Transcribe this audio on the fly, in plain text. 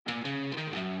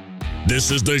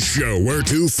This is the show where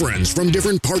two friends from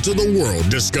different parts of the world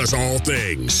discuss all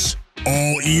things,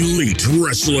 all elite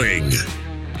wrestling.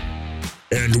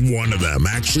 And one of them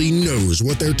actually knows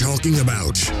what they're talking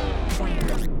about.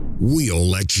 We'll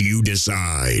let you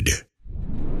decide.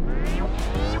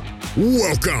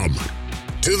 Welcome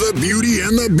to the Beauty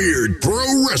and the Beard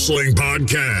Pro Wrestling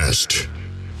Podcast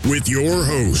with your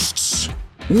hosts,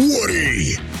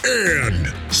 Woody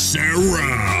and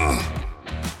Sarah.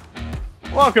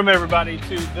 Welcome, everybody,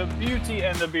 to the Beauty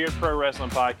and the Beard Pro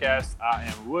Wrestling Podcast. I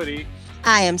am Woody.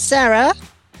 I am Sarah.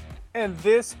 And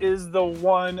this is the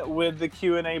one with the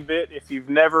Q&A bit. If you've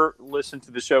never listened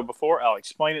to the show before, I'll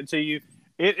explain it to you.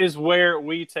 It is where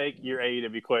we take your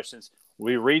AEW questions,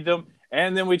 we read them,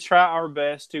 and then we try our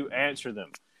best to answer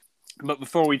them. But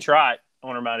before we try it, I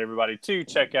want to remind everybody to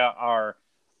check out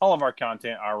all of our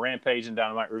content, our Rampage and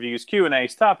Dynamite reviews,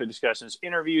 Q&As, topic discussions,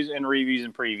 interviews, and reviews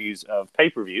and previews of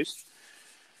pay-per-views.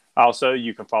 Also,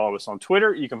 you can follow us on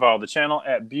Twitter. You can follow the channel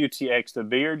at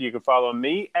BeautyXTheBeard. You can follow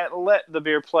me at Let the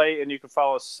Beard Play, and you can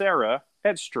follow Sarah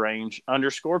at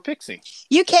Strange_Pixie.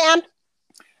 You can.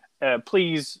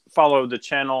 Please follow the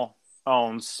channel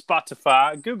on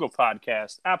Spotify, Google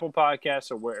Podcasts, Apple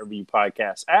Podcasts, or wherever you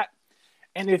podcast at.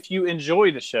 And if you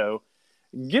enjoy the show,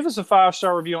 give us a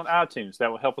 5-star review on iTunes. That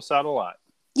will help us out a lot.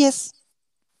 Yes.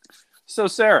 So,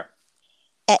 Sarah.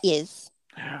 Yes.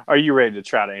 Are you ready to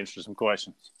try to answer some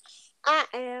questions? I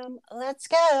am. Let's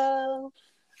go.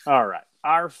 All right.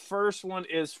 Our first one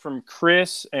is from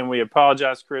Chris, and we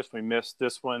apologize, Chris. We missed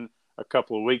this one a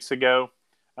couple of weeks ago,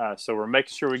 so we're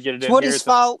making sure we get it in What here. is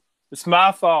fault? It's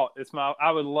my fault. I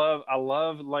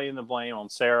love laying the blame on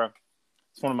Sarah.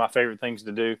 It's one of my favorite things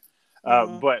to do,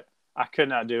 but I could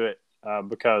not do it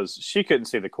because she couldn't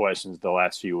see the questions the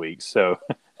last few weeks, so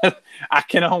I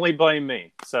can only blame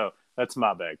me. So that's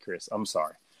my bad, Chris. I'm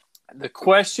sorry. The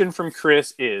question from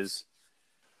Chris is,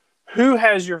 who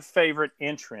has your favorite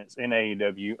entrance in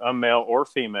AEW, a male or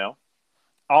female?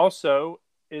 Also,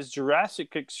 is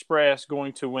Jurassic Express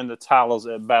going to win the titles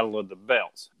at Battle of the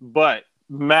Belts? But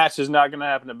match is not going to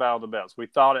happen at Battle of the Belts. We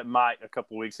thought it might a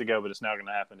couple weeks ago, but it's now going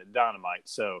to happen at Dynamite.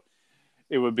 So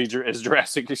it would be, is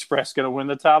Jurassic Express going to win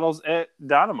the titles at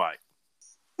Dynamite?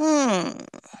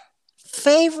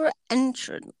 Favorite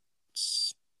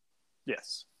entrance?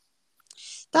 Yes.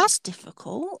 That's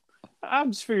difficult. I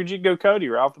just figured you'd go Cody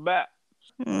right off the bat.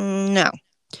 No.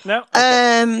 No?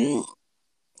 Okay.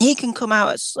 He can come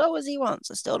out as slow as he wants.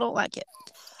 I still don't like it.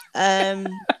 It's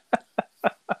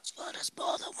what is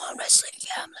more than one wrestling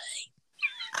family.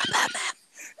 I'm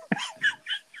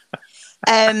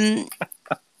Batman.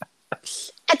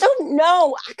 I don't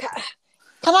know.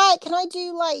 Can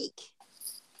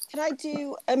I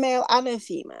do a male and a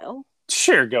female?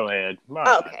 Sure, go ahead.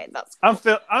 Okay, that's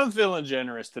cool. I'm feeling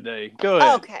generous today. Go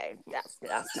ahead. Okay, that's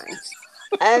nice.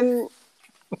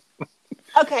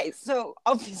 Okay, so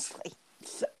obviously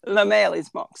the male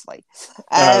is Moxley.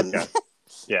 Okay.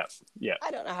 Yeah.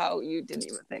 I don't know how you didn't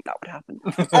even think that would happen.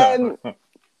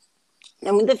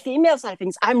 And with the female side of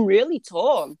things, I'm really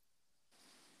torn.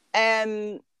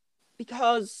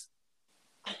 Because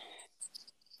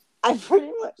I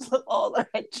pretty much love all the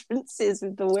entrances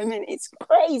with the women. It's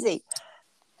crazy.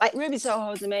 Like, Ruby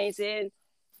Soho's amazing.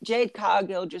 Jade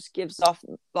Cargill just gives off,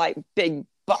 like, big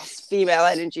boss female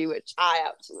energy, which I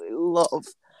absolutely love.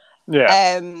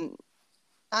 Yeah.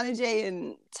 Anna Jay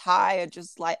and Ty are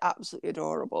just, like, absolutely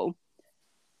adorable.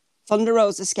 Thunder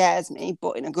Rosa scares me,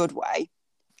 but in a good way.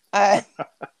 Now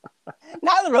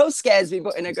the Rose scares me,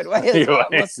 but in a good way as well,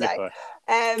 I must say.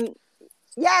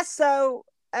 Yeah, so...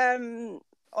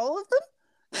 all of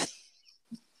them?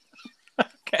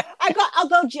 Okay. I'll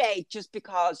go Jade just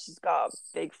because she's got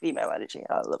big female energy.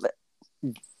 I love it.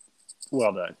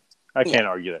 Well done. I can't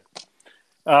argue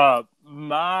that.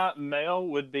 My male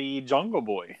would be Jungle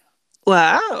Boy.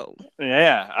 Wow.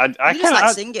 Yeah. I just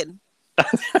like singing.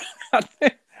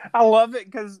 I love it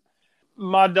because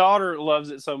my daughter loves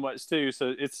it so much too.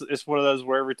 So it's one of those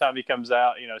where every time he comes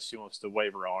out, she wants to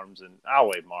wave her arms, and I'll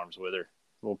wave my arms with her.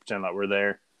 We'll pretend like we're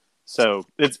there. So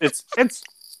it's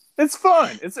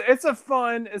fun. It's a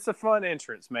fun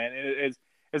entrance, man.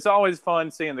 It's always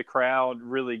fun seeing the crowd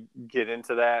really get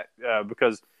into that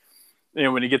because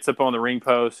when he gets up on the ring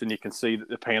post and you can see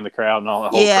the pan the crowd and all the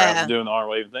whole crowd's doing the arm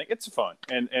waving thing. It's fun,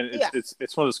 and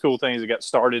it's one of those cool things that got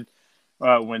started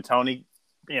when Tony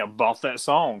bought that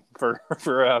song for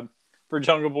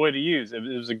Jungle Boy to use. It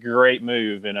was a great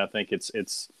move, and I think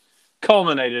it's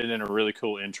culminated in a really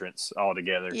cool entrance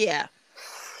altogether. Yeah.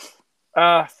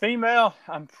 Female,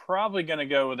 I'm probably going to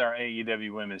go with our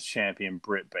AEW Women's Champion,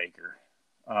 Britt Baker.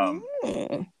 I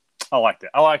like that.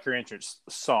 I like her entrance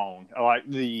song. I like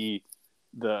the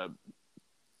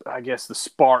I guess the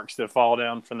sparks that fall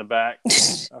down from the back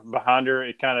behind her.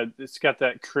 It's got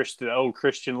that old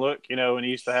Christian look, when he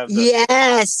used to have the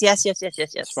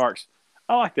yes. sparks.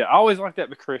 I like that. I always like that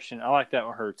with Christian. I like that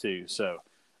with her too. So,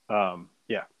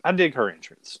 yeah, I dig her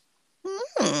entrance.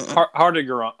 Hard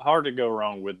to go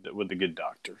wrong with the Good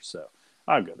Doctor. So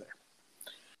I'll go there.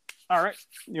 All right,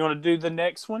 you want to do the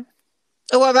next one?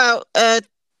 Oh, what about?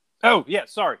 Oh yeah,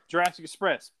 sorry, Jurassic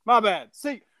Express. My bad.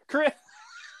 See, Chris.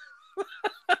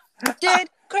 Dude,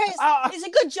 Chris, it's a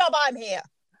good job I'm here.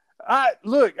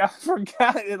 Look, I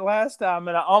forgot it last time,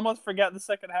 and I almost forgot the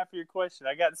second half of your question.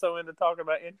 I got so into talking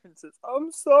about entrances.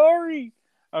 I'm sorry.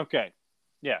 Okay,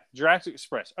 yeah, Jurassic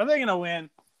Express. Are they going to win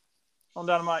on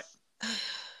Dynamite?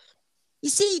 You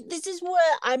see, this is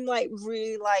where I'm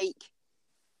really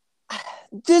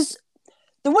there's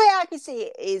the way I can see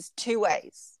it is two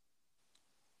ways.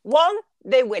 One,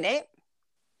 they win it,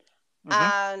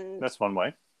 and that's one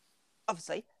way,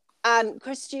 obviously. And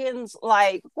Christian's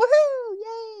like, woohoo,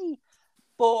 yay!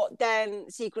 But then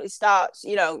secretly starts,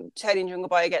 turning Jungle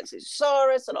Boy against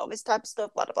Luchasaurus and all this type of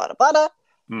stuff, blah, blah, blah, blah.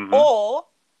 Mm-hmm. Or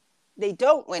they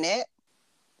don't win it,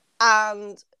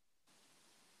 and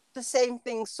the same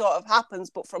thing sort of happens,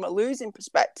 but from a losing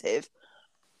perspective,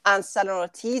 and Santana and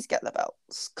Ortiz get the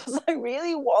belts. Because I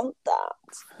really want that.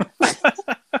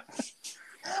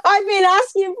 I've been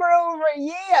asking for over a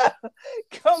year.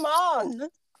 Come on.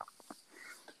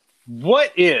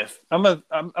 What if I'm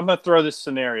gonna throw this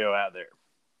scenario out there?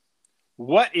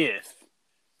 What if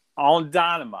on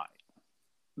Dynamite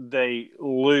they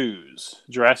lose?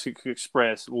 Jurassic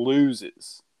Express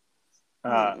loses,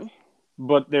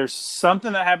 but there's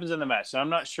something that happens in the match. So I'm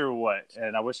not sure what,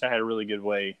 and I wish I had a really good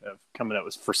way of coming up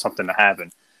with for something to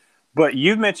happen. But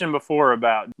you've mentioned before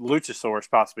about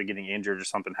Luchasaurus possibly getting injured or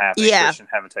something happening. Yeah. Christian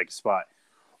having to take a spot.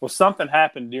 Well, something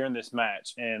happened during this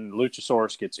match, and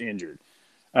Luchasaurus gets injured.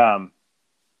 And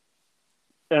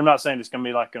I'm not saying it's going to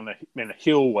be like in a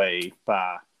heel way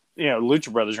by,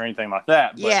 Lucha Brothers or anything like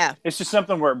that. But it's just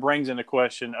something where it brings into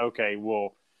question, okay,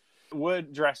 well,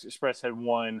 would Jurassic Express had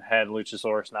won had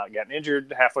Luchasaurus not gotten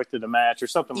injured halfway through the match or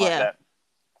something like that?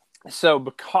 So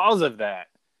because of that,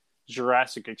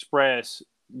 Jurassic Express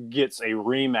gets a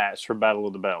rematch for Battle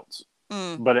of the Belts.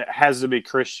 But it has to be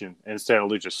Christian instead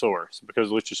of Luchasaurus because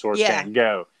Luchasaurus can't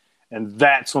go. And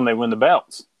that's when they win the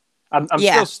belts. I'm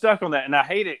still stuck on that, and I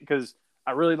hate it because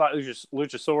I really like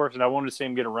Luchasaurus, and I wanted to see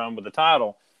him get a run with the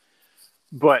title.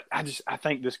 But I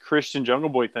think this Christian Jungle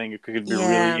Boy thing could be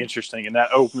really interesting, and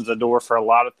that opens the door for a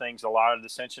lot of things, a lot of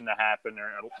dissension to happen,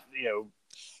 or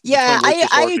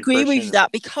I agree with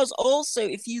that because also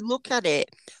if you look at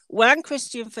it, when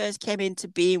Christian first came into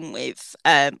being with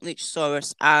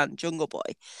Luchasaurus and Jungle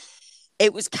Boy,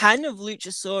 it was kind of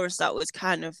Luchasaurus that was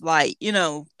kind of like,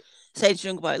 saying to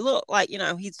Jungle Boy, look,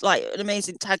 he's like an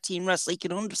amazing tag team wrestler, he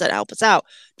can 100% help us out.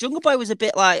 Jungle Boy was a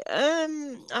bit like,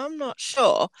 I'm not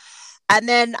sure. And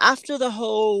then after the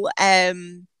whole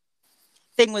thing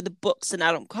with the Bucks and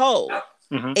Adam Cole,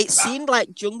 it seemed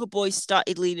like Jungle Boy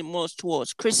started leaning more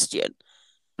towards Christian.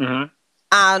 And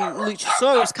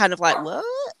Luchasaurus kind of like, what?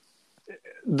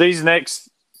 These next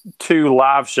two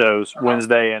live shows,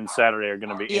 Wednesday and Saturday, are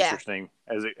going to be interesting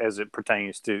as it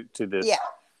pertains to this. Yeah.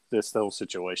 This whole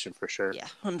situation for sure. Yeah,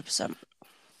 100%.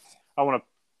 I want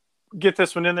to get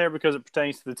this one in there because it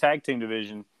pertains to the tag team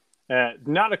division.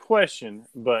 Not a question,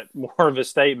 but more of a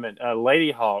statement.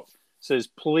 Lady Hawk says,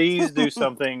 please do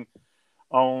something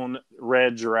on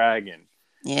Red Dragon.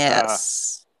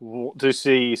 Yes. To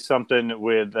see something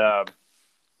with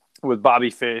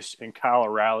Bobby Fish and Kyle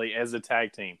O'Reilly as a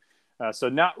tag team. So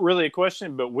not really a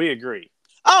question, but we agree.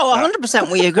 Oh, 100%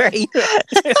 we agree.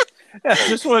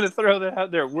 Just wanted to throw that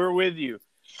out there. We're with you.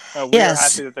 We're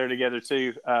happy that they're together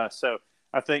too. So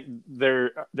I think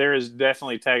there is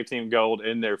definitely tag team gold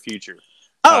in their future.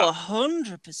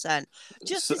 100%.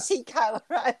 Just to see Kyle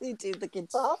O'Reilly do the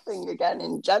guitar thing again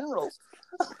in general.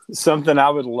 Something I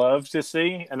would love to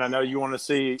see, and I know you want to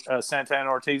see Santana and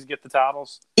Ortiz get the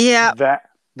titles. Yeah.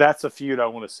 That's a feud I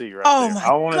want to see right there.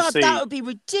 Oh my God, that would be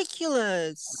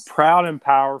ridiculous. Proud and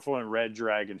Powerful and Red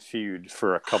Dragon feud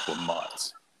for a couple of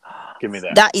months. Give me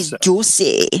that. That is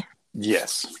juicy.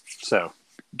 Yes. So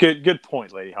good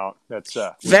point, Lady Hawk. That's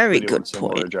very good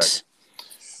point.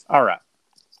 All right.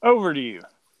 Over to you.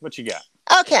 What you got?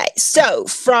 Okay, so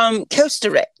from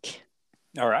Costa Rica.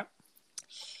 All right.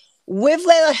 With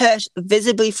Layla Hirsch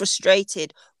visibly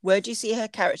frustrated, where do you see her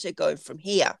character going from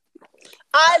here?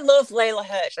 I love Layla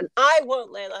Hirsch, and I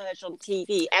want Layla Hirsch on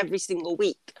TV every single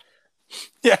week.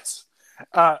 Yes.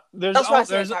 That's where I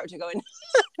see her character going.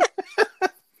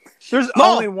 There's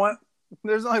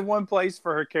only one place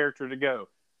for her character to go.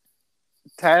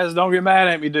 Taz, don't get mad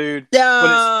at me, dude.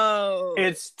 No, But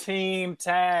it's Team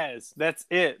Taz. That's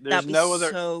it. There's that'd be no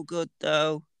other. so good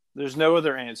though. There's no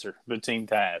other answer but Team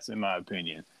Taz, in my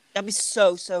opinion. That'd be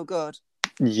so good.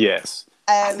 Yes,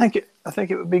 I think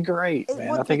it would be great,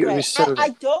 man. I think it would be so. I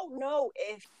don't know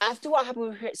if after what happened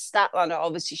with Chris Statlander,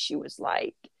 obviously she was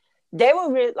like, they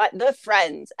were really like they're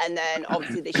friends, and then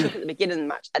obviously they shook at the beginning of the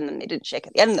match, and then they didn't shake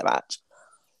at the end of the match.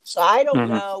 So I don't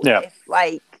know if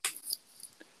like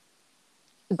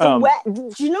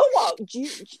do you know what?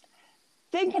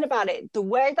 Thinking about it, the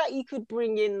way that you could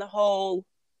bring in the whole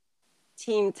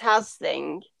Team Taz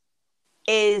thing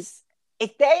is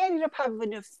if they ended up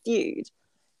having a feud,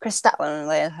 Chris Statlander and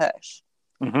Layla Hirsch.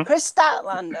 Mm-hmm. Chris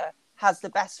Statlander has the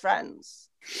best friends.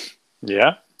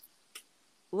 Yeah.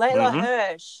 Layla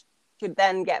Hirsch could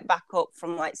then get back up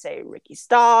from, like, say, Ricky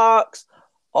Starks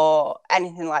or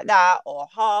anything like that, or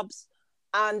Hobbs.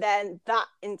 And then that,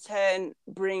 in turn,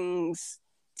 brings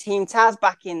Team Taz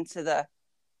back into the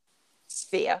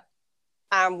sphere.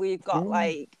 And we've got,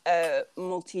 like, a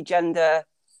multi-gender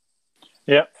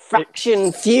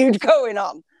faction feud going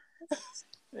on.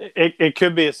 It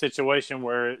could be a situation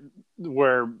where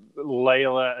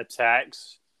Layla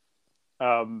attacks.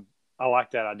 I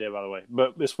like that idea, by the way.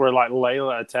 But it's where like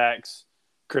Layla attacks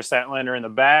Chris Statlander in the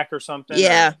back or something,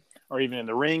 or even in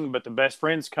the ring. But the best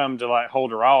friends come to like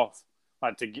hold her off,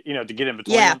 like to get in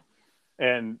between them.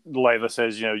 And Layla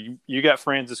says, you got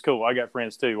friends, it's cool. I got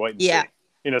friends too. Wait and see.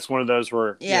 It's one of those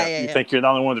where you think you're the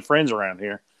only one with friends around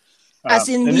here. As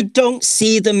in, we don't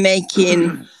see them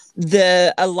making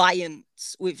the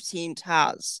alliance with Team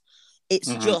Taz.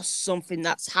 It's just something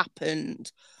that's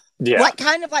happened. Yeah. Like,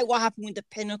 kind of like what happened with the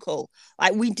Pinnacle.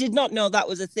 Like, we did not know that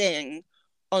was a thing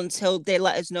until they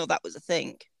let us know that was a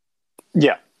thing.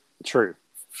 Yeah, true.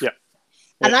 Yeah.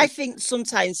 And I think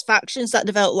sometimes factions that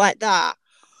develop like that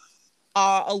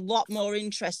are a lot more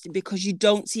interesting because you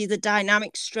don't see the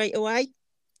dynamics straight away.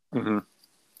 Mm-hmm.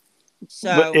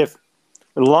 So, but as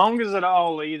long as it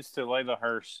all leads to Layla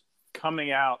Hirsch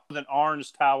coming out with an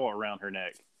orange towel around her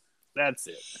neck, that's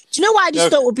it. Do you know what I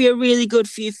just thought would be a really good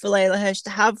feud for Layla Hirsch to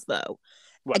have, though?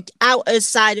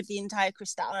 Outside of the entire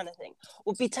Chris Statlander thing,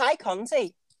 would be Ty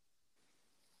Conti.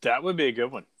 That would be a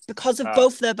good one. Because of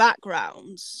both their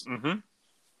backgrounds. Mm-hmm.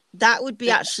 That would be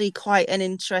actually quite an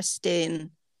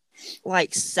interesting,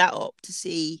 like, setup to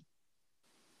see.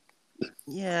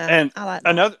 Yeah, and I like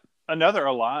that. Another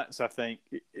alliance I think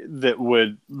that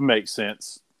would make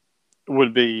sense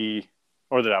would be,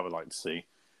 or that I would like to see.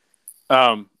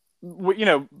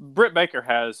 Britt Baker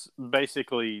has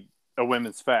basically a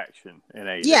women's faction in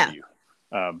AEW,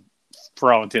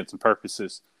 for all intents and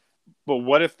purposes. But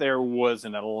what if there was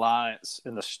an alliance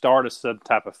in the start of some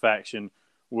type of faction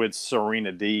with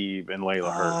Serena Deeb and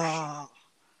Layla Hirsch?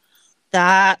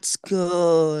 That's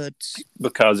good.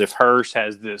 Because if Hirsch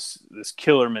has this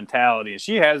killer mentality, and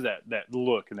she has that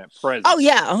look and that presence. Oh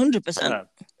yeah, 100%.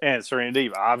 And Serena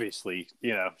Deeb, obviously,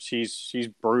 she's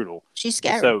brutal. She's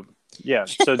scary. So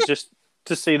so just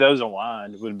to see those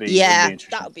aligned would be interesting.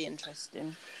 That would be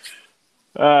interesting.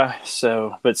 But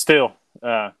still,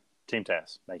 Team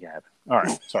Taz, make it happen. All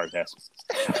right, sorry, Taz.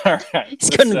 All right, he's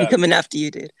going to be coming after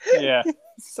you, dude. Yeah,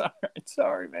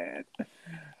 sorry, man.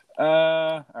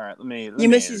 All right, let me. Your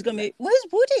missus gonna be. Where's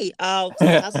Woody? Oh,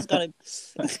 Taz has got him.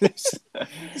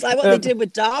 It's like what they did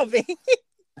with Darby.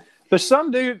 There's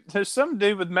some dude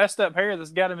with messed up hair that's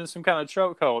got him in some kind of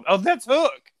chokehold. Oh, that's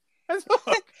Hook. That's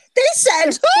Hook. They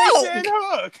said Hook. They said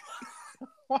Hook.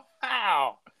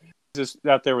 Wow. Just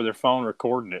out there with their phone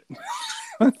recording it.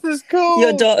 This is cool.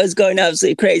 Your daughter's going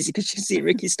absolutely crazy because she see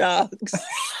Ricky Starks.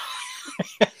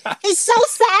 He's so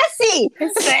sassy.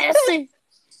 He's sassy.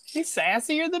 He's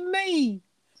sassier than me.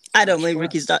 I don't believe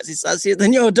Ricky Starks is sassier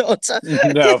than your daughter.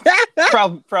 No,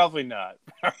 probably not.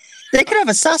 They could have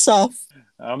a sass off.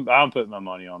 I'm putting my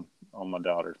money on my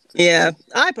daughter. Yeah,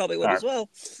 I probably would as well.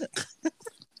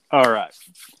 All right.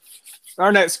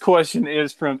 Our next question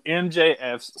is from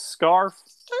MJF's Scarf.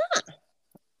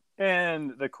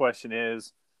 And the question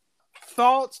is,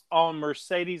 thoughts on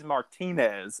Mercedes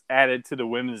Martinez added to the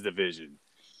women's division?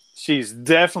 She's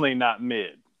definitely not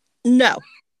mid. No.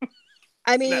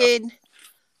 I mean,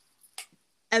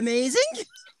 amazing?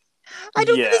 I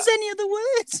don't think there's any other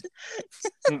words.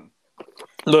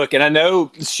 Look, and I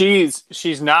know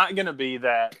she's not going to be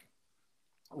that,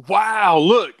 wow,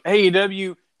 look,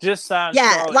 AEW just signed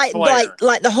Charlotte Flair.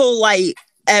 like the whole,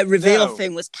 reveal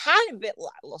thing was kind of a bit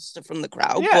lackluster from the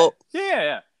crowd.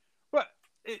 Yeah. But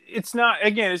it's not,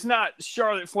 again, it's not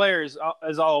Charlotte Flair as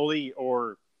All Elite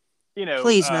or,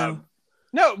 Please, no.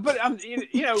 No, but I'm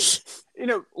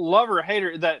love or hate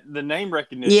her, that the name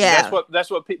recognition. Yeah. That's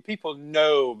what people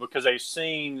know because they've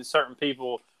seen certain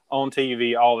people on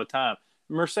TV all the time.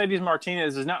 Mercedes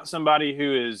Martinez is not somebody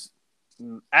who is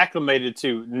acclimated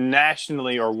to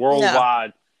nationally or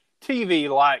worldwide TV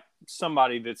like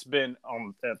somebody that's been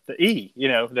on at the E.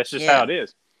 That's just how it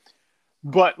is.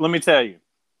 But let me tell you,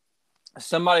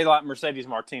 somebody like Mercedes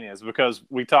Martinez, because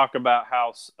we talk about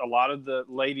how a lot of the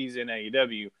ladies in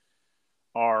AEW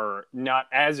are not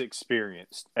as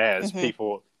experienced as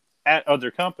people at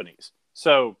other companies.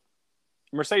 So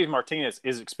Mercedes Martinez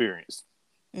is experienced.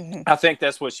 I think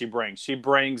that's what she brings. She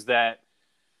brings the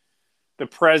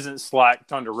presence like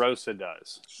Thunder Rosa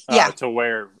does, to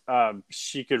where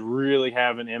she could really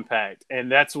have an impact.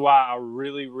 And that's why I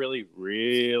really, really,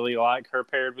 really like her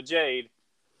paired with Jade.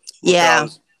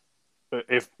 Because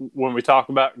when we talk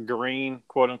about green,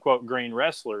 quote unquote, green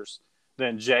wrestlers,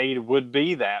 then Jade would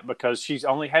be that because she's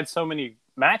only had so many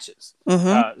matches.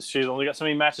 She's only got so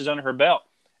many matches under her belt,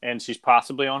 and she's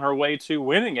possibly on her way to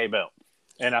winning a belt.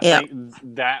 And I think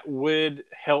that would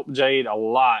help Jade a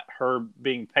lot, her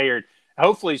being paired.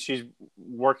 Hopefully she's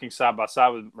working side by side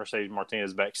with Mercedes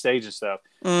Martinez backstage and stuff.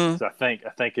 So I think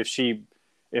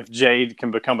if Jade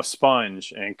can become a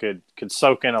sponge and could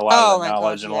soak in a lot of the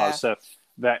knowledge and a lot of stuff,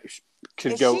 that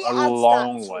could go a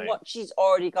long way. What she's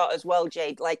already got as well,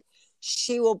 Jade, like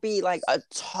she will be like a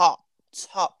top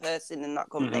person in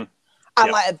that company,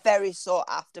 and like a very sought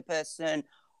after person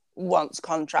once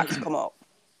contracts come up.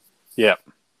 Yep,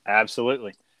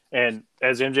 absolutely. And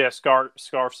as MJF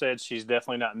Scarf said, she's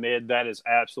definitely not mid. That is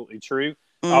absolutely true.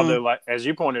 Although, like as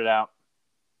you pointed out,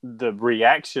 the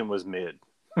reaction was mid.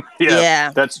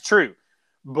 That's true.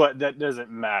 But that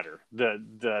doesn't matter.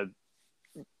 The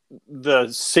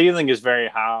ceiling is very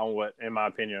high on what, in my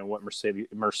opinion, what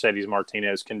Mercedes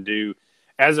Martinez can do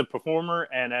as a performer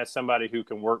and as somebody who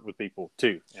can work with people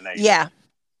too.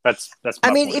 That's.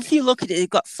 I mean, if you look at it, they've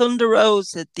got Thunder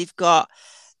Rosa, they've got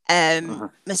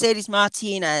Mercedes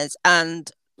Martinez and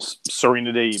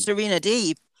Serena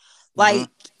Deeb. Like,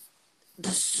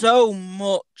 there's so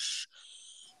much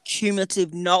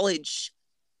cumulative knowledge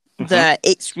that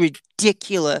it's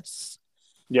ridiculous.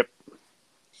 Yep.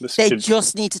 They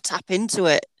just need to tap into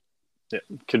it. It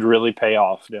could really pay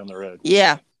off down the road.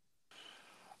 Yeah.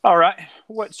 All right.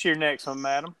 What's your next one,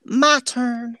 madam? My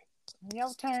turn.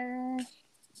 Your turn.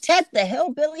 Ted the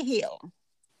Hillbilly Heel.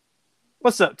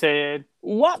 What's up, Ted?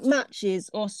 What matches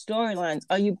or storylines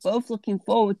are you both looking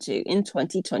forward to in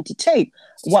 2022?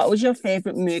 What was your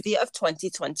favorite movie of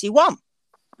 2021?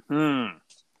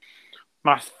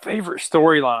 My favorite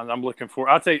storyline I'm looking for,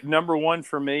 I'll tell you, number one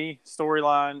for me,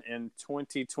 storyline in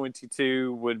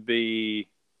 2022 would be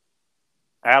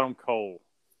Adam Cole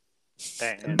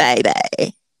and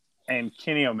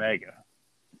Kenny Omega.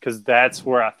 Because that's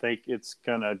where I think it's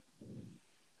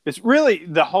really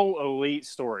the whole Elite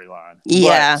storyline.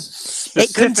 Yeah,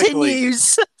 it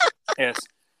continues. Yes,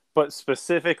 but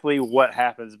specifically what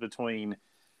happens between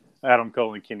Adam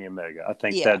Cole and Kenny Omega. I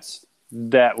think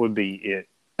that would be it.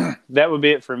 That would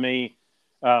be it for me.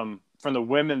 From the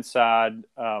women's side,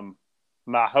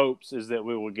 my hopes is that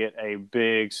we will get a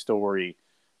big story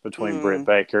between Britt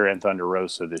Baker and Thunder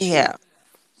Rosa this year.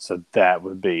 So that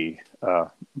would be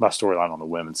my storyline on the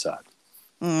women's side.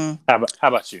 How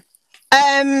about you?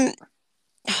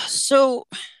 So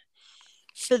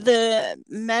for the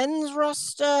men's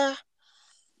roster,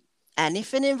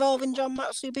 anything involving John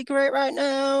Moxley would be great right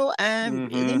now.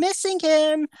 Really missing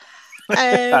him.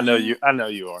 I know you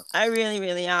are. I really,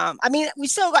 really am. I mean, we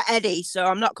still got Eddie, so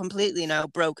I'm not completely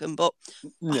broken, but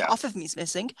half of me's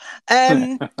missing.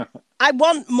 I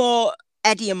want more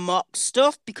Eddie and Mox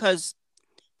stuff because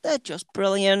they're just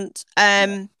brilliant.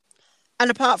 And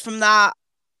apart from that,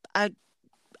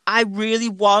 I really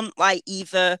want like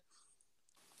either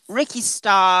Ricky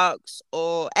Starks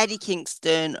or Eddie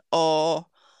Kingston or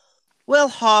Will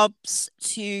Hobbs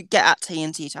to get at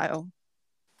TNT title.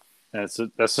 That's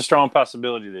a strong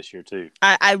possibility this year too.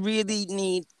 I really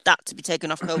need that to be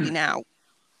taken off Cody now.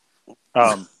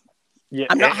 I'm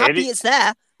not happy it's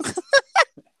there.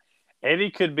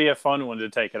 Eddie could be a fun one to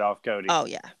take it off Cody. Oh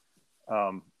yeah.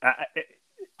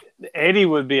 Eddie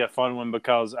would be a fun one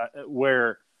because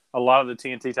where a lot of the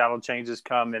TNT title changes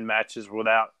come in matches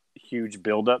without huge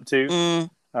build up to.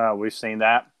 We've seen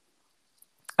that.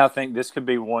 I think this could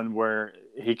be one where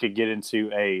he could get into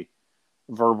a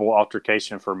verbal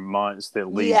altercation for months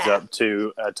that leads up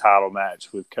to a title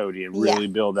match with Cody and really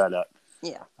build that up.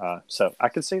 Yeah. So I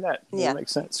could see that. Yeah. That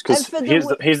makes sense because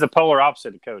he's the polar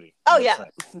opposite of Cody. Oh yeah.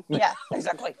 Yeah,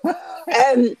 exactly. For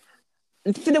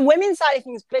the women's side of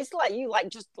things, basically like you, like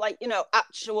just like,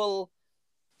 actual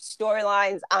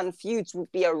storylines and feuds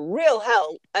would be a real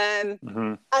help. And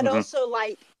also,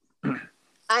 like,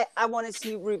 I want to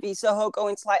see Ruby Soho go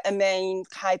into like a main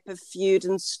type of feud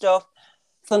and stuff.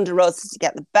 Thunder Rosa to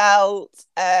get the belt.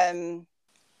 And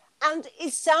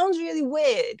it sounds really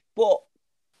weird, but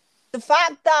the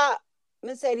fact that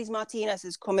Mercedes Martinez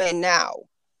has come in now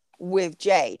with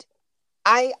Jade,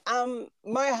 my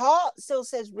heart still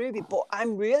says Ruby, but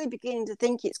I'm really beginning to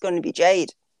think it's going to be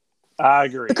Jade. I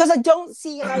agree. Because I don't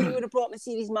see how you would have brought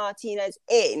Mercedes Martinez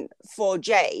in for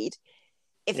Jade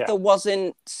if there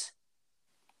wasn't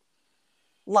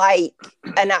like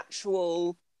an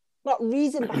actual, not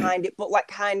reason behind it, but like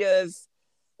kind of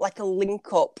like a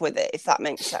link up with it, if that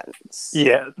makes sense.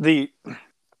 Yeah, the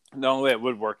only way it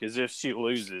would work is if she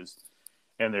loses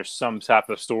and there's some type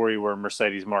of story where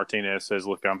Mercedes Martinez says,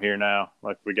 look, I'm here now.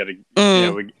 Like, we got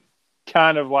to, we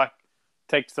kind of like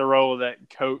take the role of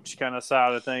that coach kind of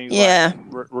side of things. Yeah.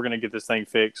 Like, we're going to get this thing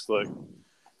fixed. Look,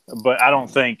 but I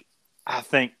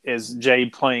think as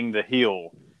Jade playing the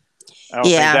heel, I don't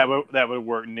think that would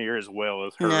work near as well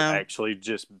as her actually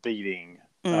just beating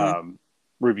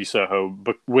Ruby Soho,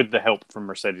 but with the help from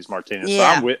Mercedes Martinez.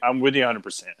 Yeah. So I'm with you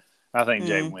 100%. I think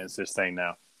Jade wins this thing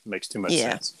now. Makes too much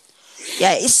sense.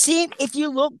 Yeah, it seemed, if you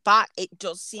look back, it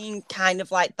does seem kind of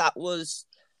like that was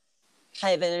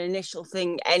kind of an initial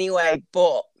thing anyway,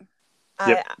 but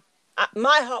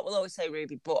my heart will always say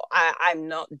Ruby, but I'm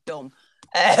not dumb.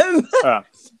 So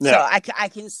I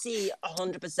can see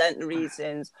 100% the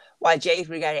reasons why Jade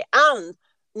would get it, and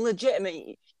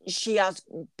legitimately she has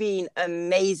been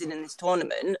amazing in this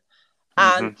tournament,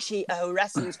 and her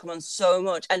wrestling's come on so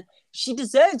much, and she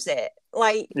deserves it.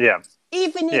 Like,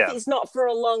 even if it's not for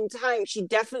a long time, she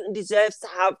definitely deserves to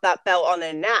have that belt on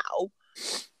her now.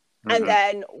 And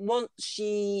then once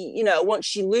she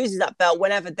loses that belt,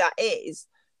 whenever that is,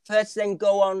 for her to then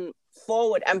go on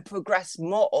forward and progress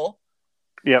more.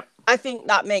 Yep. I think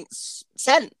that makes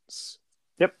sense.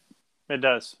 Yep. It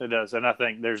does. And I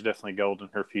think there's definitely gold in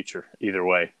her future either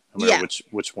way, no matter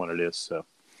which one it is. So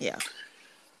yeah.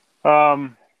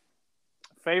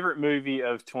 Favorite movie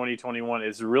of 2021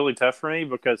 is really tough for me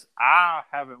because I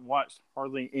haven't watched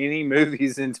hardly any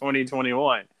movies in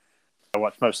 2021. I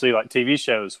watch mostly like TV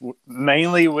shows,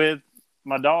 mainly with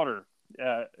my daughter.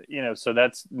 So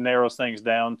that narrows things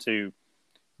down to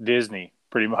Disney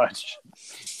pretty much.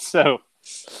 So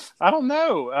I don't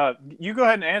know. You go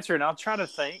ahead and answer, and I'll try to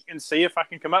think and see if I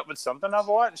can come up with something I've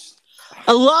watched.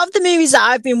 A lot of the movies that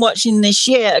I've been watching this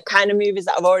year are kind of movies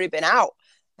that have already been out.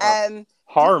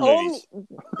 Horror movies.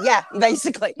 Yeah,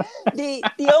 basically.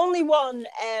 The only one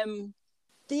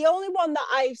that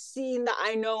I've seen that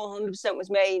I know 100% was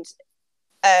made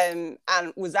and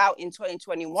was out in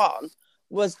 2021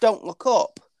 was Don't Look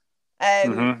Up.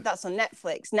 That's on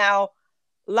Netflix. Now,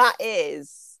 that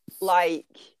is like,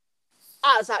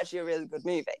 that's actually a really good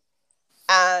movie.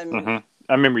 I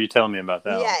remember you telling me about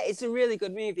that. Yeah, it's a really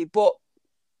good movie, but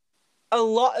a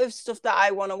lot of stuff that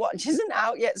I want to watch isn't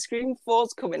out yet. Scream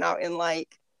 4's coming out in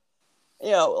like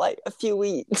a few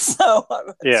weeks. So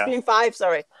Scream 5,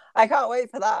 sorry. I can't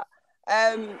wait for that.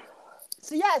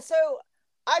 So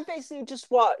I basically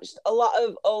just watched a lot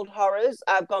of old horrors.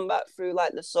 I've gone back through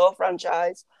like the Saw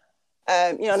franchise.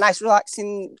 Nice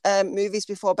relaxing movies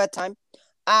before bedtime.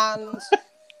 And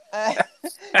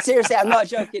seriously, I'm not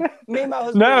joking. Me and my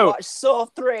husband watched Saw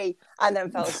 3 and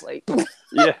then fell asleep.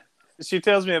 Yeah. She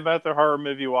tells me about the horror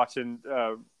movie watching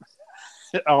on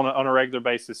a regular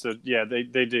basis. So yeah,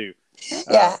 they do.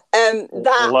 Yeah,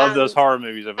 love those horror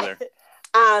movies over there.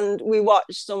 And we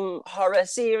watched some horror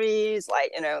series,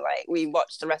 like we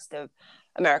watched the rest of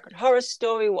American Horror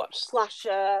Story, watched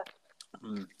Slasher.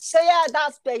 So yeah,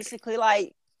 that's basically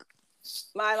like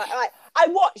my I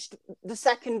watched the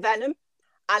second Venom,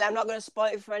 and I'm not going to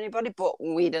spoil it for anybody, but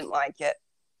we didn't like it.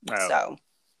 Oh. So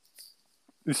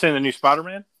you seen the new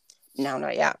Spider-Man? No,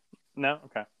 not yet. No?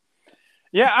 Okay.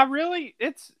 Yeah,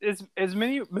 it's as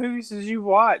many movies as you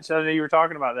watch. I know you were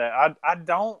talking about that.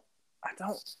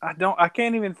 I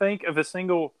can't even think of a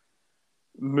single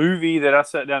movie that I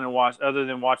sat down and watched other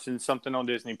than watching something on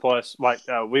Disney Plus. Like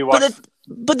we watched.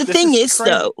 But the thing is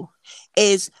though,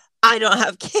 is I don't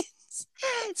have kids.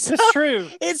 So it's true.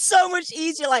 It's so much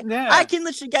easier. Like I can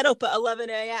literally get up at 11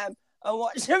 a.m. and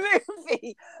watch a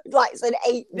movie like it's an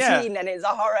 18 and it's a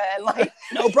horror and like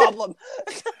no problem.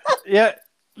 Yeah,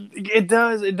 it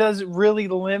does. It does really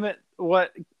limit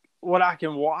what I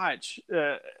can watch,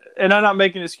 and I'm not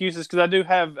making excuses because I do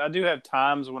have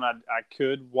times when I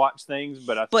could watch things,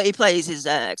 but he plays his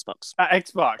Xbox.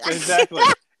 Xbox, exactly.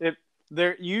 If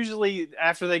they're usually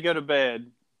after they go to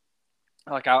bed,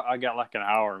 like I got like an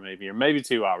hour maybe or maybe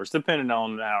 2 hours, depending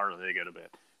on the hour they go to bed,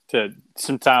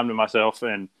 some time to myself,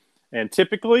 and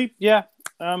typically, yeah,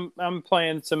 I'm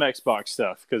playing some Xbox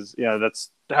stuff because that's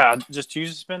I just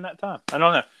choose to spend that time. I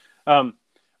don't know,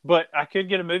 but I could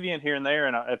get a movie in here and there,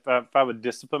 and if I would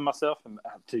discipline myself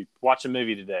to watch a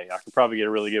movie today, I could probably get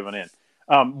a really good one in.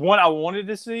 One I wanted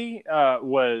to see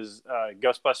was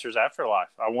Ghostbusters Afterlife.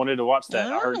 I wanted to watch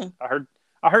that.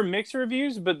 I heard mixed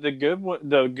reviews, but the good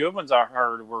ones I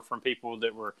heard were from people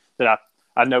that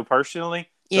I know personally.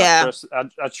 So Yeah,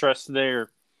 I trust their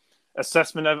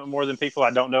assessment of it more than people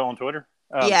I don't know on Twitter.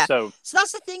 So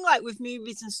that's the thing, like with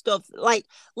movies and stuff, like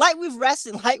with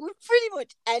wrestling, like with pretty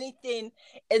much anything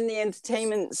in the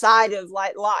entertainment side of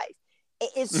like life,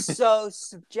 it is so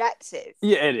subjective.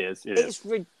 Yeah, it is. It's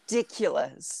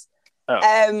ridiculous.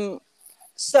 Oh.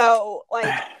 So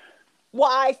like,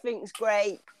 what I think is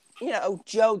great,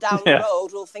 Joe down the road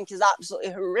will think is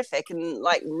absolutely horrific and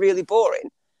like really boring.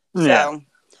 So,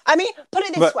 I mean, put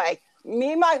it this way.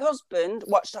 Me and my husband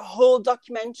watched a whole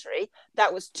documentary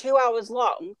that was 2 hours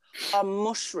long on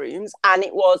mushrooms, and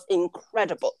it was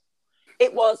incredible.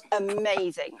 It was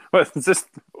amazing. What is this?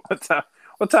 What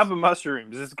type of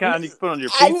mushrooms? Is this the kind you can put on your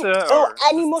pizza?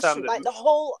 Any mushroom, like the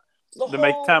whole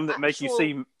that make you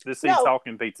see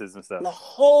talking pizzas and stuff. The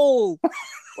whole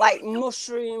like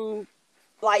mushroom,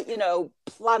 like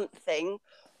plant thing.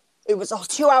 It was a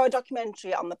 2-hour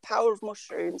documentary on the power of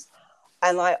mushrooms.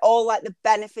 And like all like the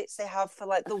benefits they have for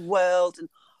like the world,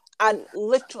 and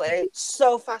literally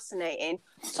so fascinating.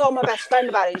 Told my best friend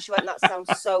about it, and she went, "That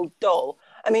sounds so dull."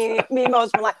 I mean, me and my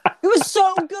husband were like, "It was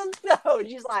so good though." And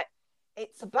she's like,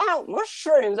 "It's about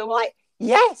mushrooms." I'm like,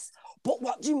 "Yes, but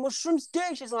what do mushrooms do?"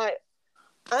 She's like,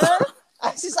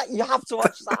 And she's like, "You have to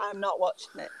watch." She's like, "I'm not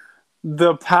watching it."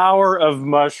 The power of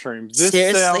mushrooms.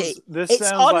 Seriously,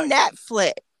 it's on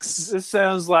Netflix. This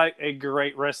sounds like a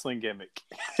great wrestling gimmick.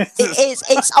 It is.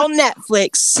 It's on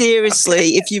Netflix.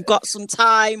 Seriously, if you've got some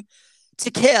time to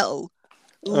kill,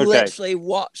 literally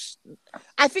watch.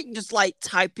 I think just like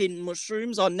type in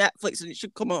mushrooms on Netflix and it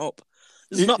should come up.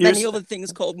 There's not many other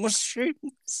things called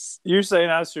mushrooms. You're saying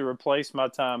I should replace my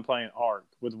time playing Ark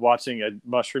with watching a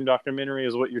mushroom documentary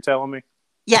is what you're telling me?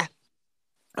 Yeah.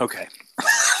 Okay.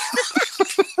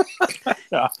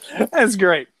 Yeah, that's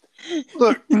great.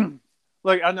 Look,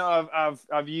 I know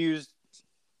I've used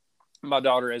my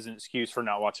daughter as an excuse for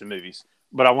not watching movies,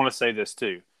 but I want to say this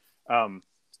too. And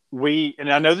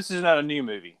I know this is not a new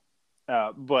movie,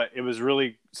 but it was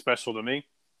really special to me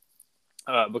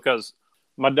because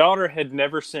my daughter had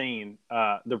never seen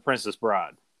The Princess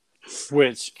Bride,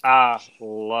 which I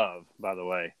love, by the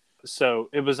way. So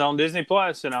it was on Disney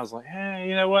Plus, and I was like, hey,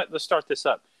 you know what? Let's start this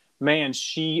up. Man,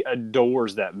 she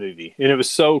adores that movie, and it was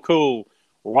so cool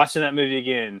watching that movie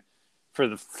again for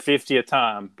the 50th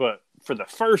time, but for the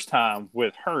first time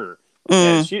with her.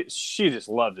 And she just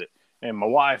loved it. And my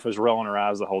wife was rolling her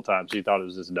eyes the whole time. She thought it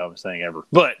was the dumbest thing ever.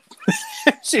 But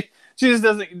she just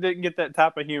didn't get that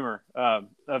type of humor of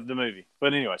the movie.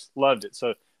 But anyways, loved it.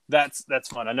 So that's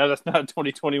fun. I know that's not a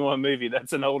 2021 movie.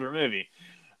 That's an older movie.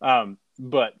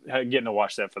 But getting to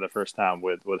watch that for the first time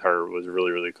with her was really,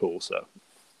 really cool. So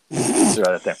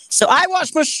right there. So I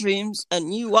watched Mushrooms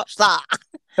and you watched that.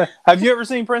 Have you ever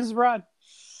seen Princess Bride?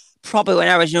 Probably when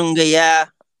I was younger, yeah.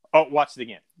 Oh, watch it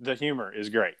again. The humor is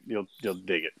great. You'll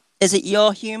dig it. Is it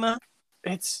your humor?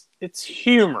 It's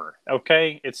humor,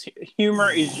 okay?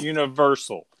 Humor is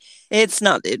universal. It's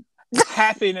not, dude.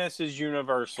 Happiness is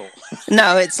universal.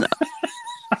 No, it's not.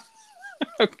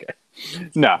 Okay.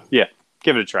 No, yeah.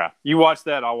 Give it a try. You watch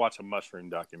that, I'll watch a mushroom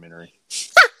documentary.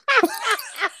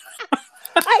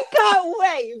 I can't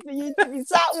wait for you to be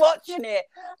sat watching it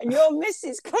and your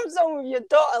missus comes on with your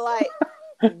daughter like,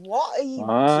 what are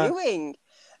you doing?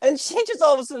 And she just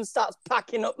all of a sudden starts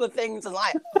packing up the things and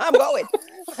like, I'm going.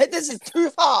 Like, this is too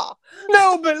far.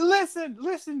 No, but listen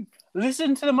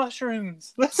to the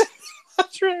mushrooms. Listen to the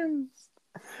mushrooms.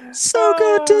 So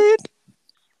good, dude.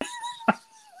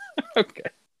 Okay.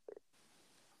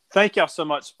 Thank y'all so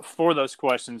much for those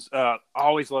questions. I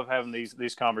always love having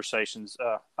these conversations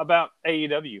about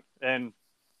AEW and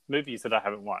movies that I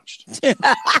haven't watched.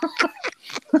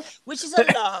 Which is a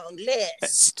long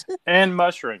list. And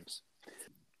mushrooms.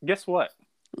 Guess what?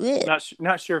 Yeah.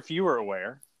 Not sure if you were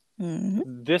aware.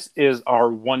 Mm-hmm. This is our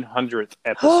 100th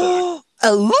episode.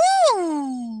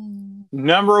 Oh.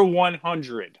 Number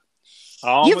 100.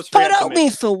 You've put up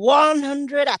me for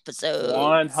 100 episodes.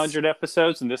 100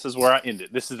 episodes, and this is where I end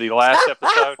it. This is the last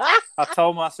episode. I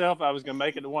told myself I was going to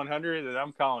make it to 100, and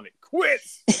I'm calling it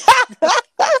quits.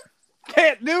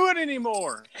 Can't do it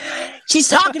anymore. She's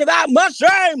talking about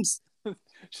mushrooms.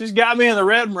 She's got me in the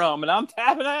red room, and I'm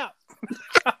tapping out.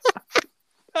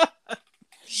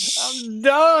 I'm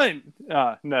done.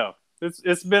 No,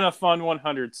 it's been a fun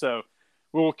 100. So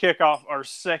we will kick off our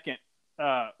second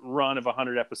run of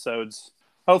 100 episodes.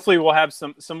 Hopefully, we'll have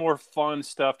some more fun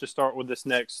stuff to start with this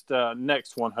next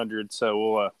 100.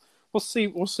 So we'll see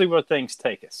where things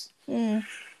take us. We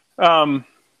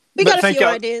got a few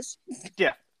ideas.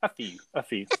 Yeah, a few.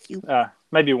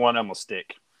 Maybe one of them will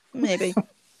stick. Maybe.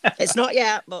 It's not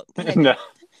yet, but maybe. No.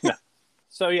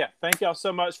 So yeah, thank y'all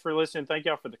so much for listening. Thank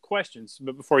y'all for the questions.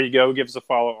 But before you go, give us a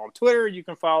follow on Twitter. You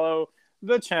can follow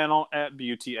the channel at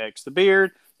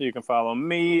BeautyXTheBeard. You can follow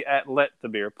me at Let the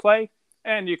Beer Play.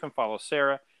 And you can follow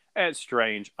Sarah at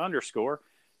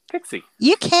Strange_Pixie.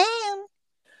 You can.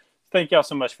 Thank y'all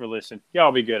so much for listening.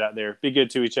 Y'all be good out there. Be good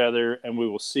to each other. And we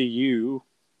will see you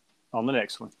on the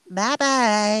next one.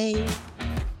 Bye-bye.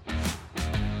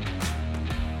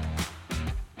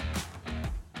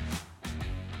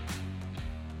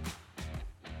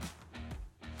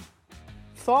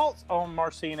 Thoughts on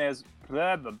Martinez?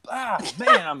 Blah, blah, blah.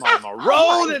 Man, I'm on a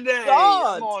roll today.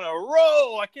 God. I'm on a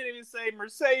roll. I can't even say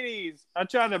Mercedes. I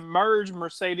tried to merge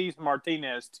Mercedes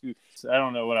Martinez to. I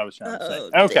don't know what I was trying to say.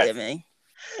 Okay. Me.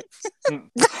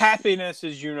 Happiness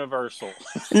is universal.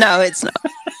 No, it's not.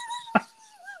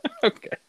 Okay.